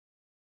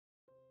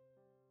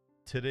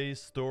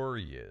Today's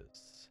story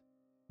is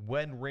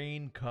When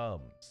Rain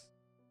Comes,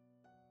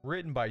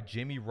 written by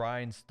Jimmy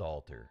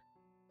Reinstalter.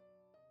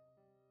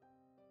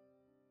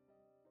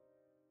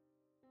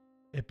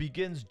 It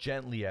begins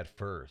gently at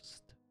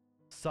first,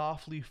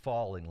 softly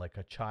falling like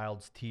a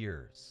child's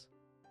tears.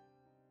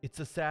 It's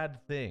a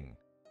sad thing,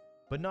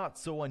 but not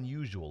so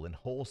unusual and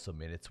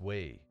wholesome in its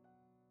way.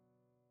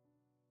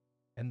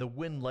 And the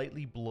wind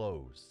lightly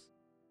blows,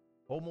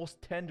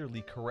 almost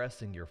tenderly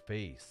caressing your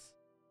face.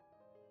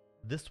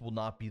 This will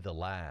not be the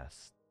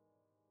last.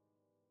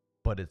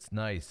 But it's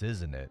nice,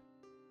 isn't it?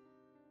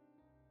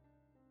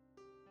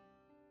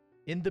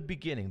 In the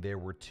beginning there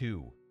were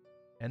two,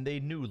 and they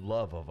knew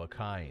love of a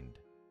kind.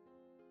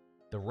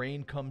 The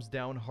rain comes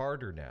down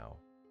harder now.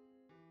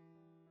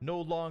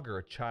 No longer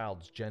a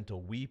child's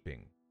gentle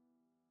weeping,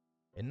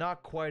 and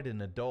not quite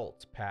an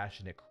adult's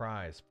passionate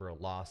cries for a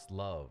lost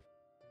love.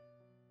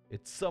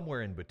 It's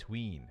somewhere in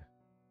between.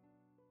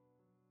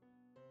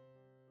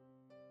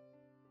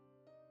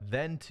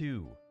 Then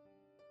too,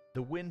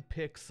 the wind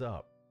picks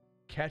up,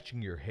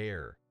 catching your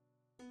hair,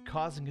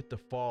 causing it to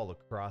fall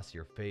across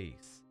your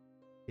face.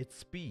 It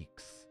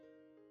speaks,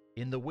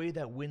 in the way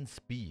that wind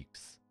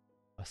speaks,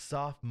 a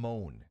soft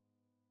moan.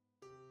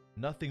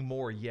 Nothing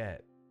more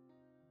yet.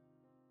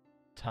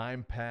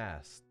 Time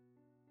passed,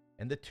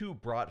 and the two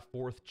brought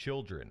forth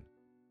children.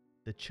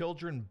 The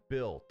children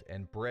built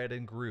and bred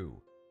and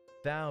grew,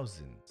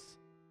 thousands,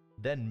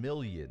 then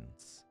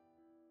millions.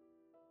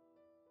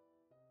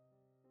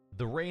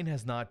 The rain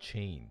has not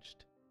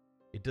changed.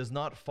 It does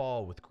not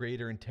fall with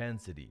greater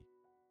intensity,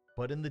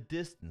 but in the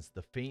distance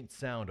the faint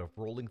sound of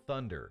rolling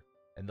thunder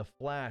and the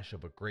flash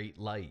of a great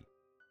light.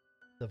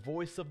 The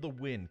voice of the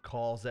wind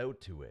calls out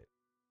to it.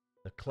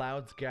 The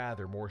clouds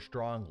gather more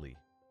strongly.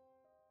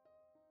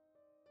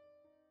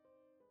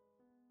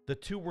 The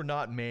two were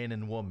not man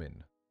and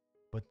woman,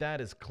 but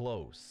that is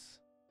close.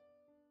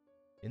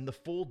 In the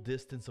full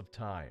distance of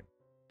time,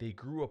 they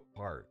grew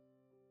apart,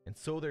 and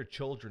so their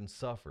children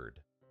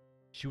suffered.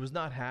 She was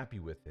not happy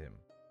with him,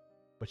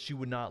 but she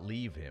would not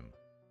leave him.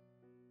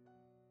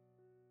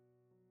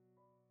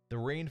 The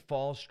rain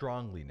falls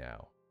strongly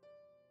now.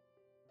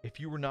 If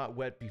you were not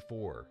wet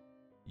before,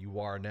 you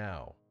are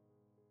now.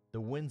 The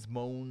wind's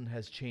moan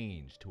has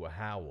changed to a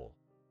howl,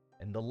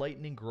 and the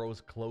lightning grows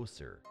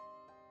closer.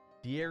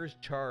 The air is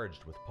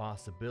charged with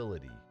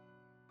possibility.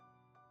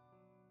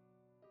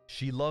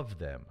 She loved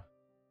them,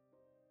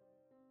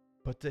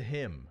 but to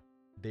him,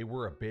 they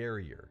were a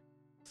barrier.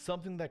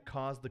 Something that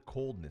caused the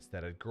coldness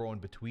that had grown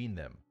between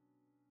them.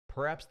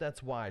 Perhaps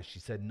that's why she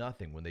said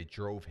nothing when they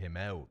drove him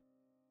out.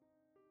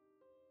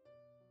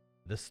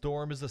 The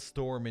storm is a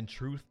storm in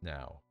truth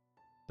now.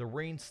 The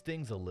rain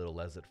stings a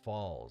little as it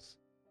falls.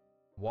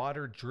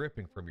 Water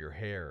dripping from your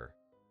hair.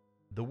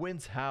 The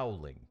wind's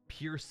howling,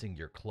 piercing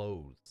your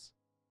clothes.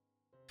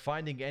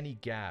 Finding any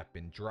gap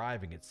and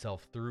driving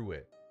itself through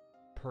it.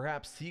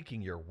 Perhaps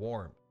seeking your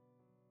warmth.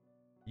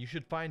 You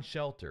should find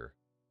shelter.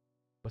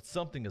 But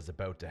something is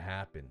about to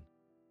happen.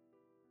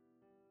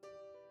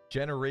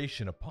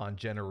 Generation upon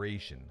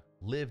generation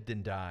lived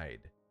and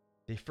died.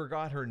 They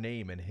forgot her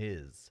name and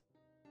his.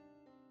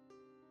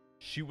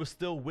 She was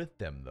still with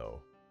them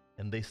though,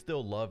 and they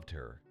still loved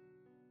her.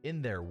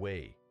 In their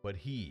way, but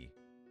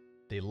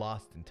they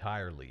lost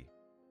entirely.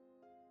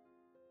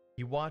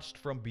 He watched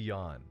from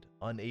beyond,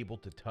 unable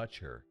to touch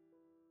her.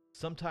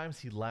 Sometimes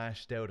he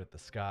lashed out at the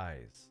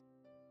skies.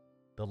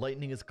 The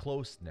lightning is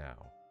close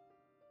now,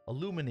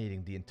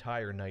 illuminating the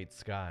entire night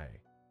sky,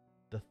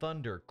 the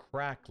thunder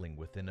crackling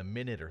within a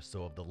minute or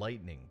so of the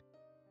lightning.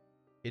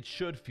 It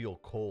should feel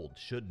cold,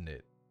 shouldn't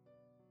it?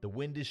 The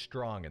wind is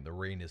strong and the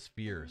rain is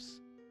fierce,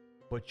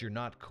 but you're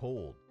not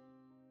cold.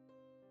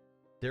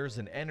 There's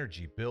an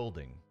energy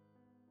building.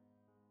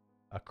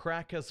 A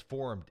crack has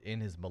formed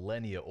in his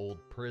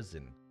millennia-old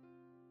prison.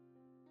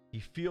 He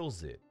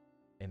feels it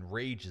and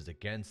rages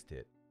against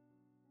it.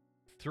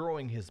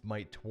 Throwing his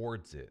might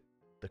towards it,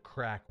 the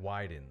crack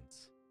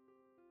widens.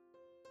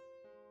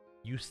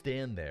 You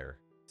stand there,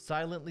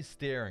 silently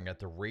staring at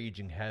the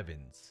raging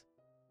heavens,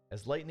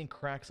 as lightning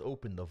cracks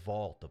open the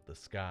vault of the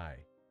sky.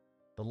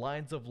 The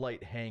lines of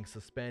light hang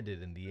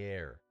suspended in the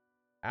air.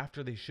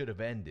 After they should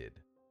have ended,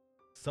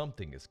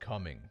 something is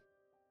coming.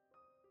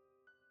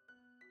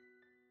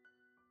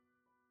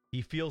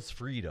 He feels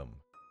freedom.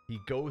 He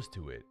goes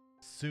to it.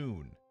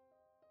 Soon,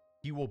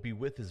 he will be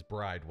with his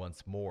bride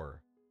once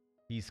more.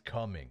 He's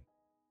coming.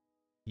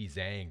 He's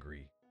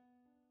angry.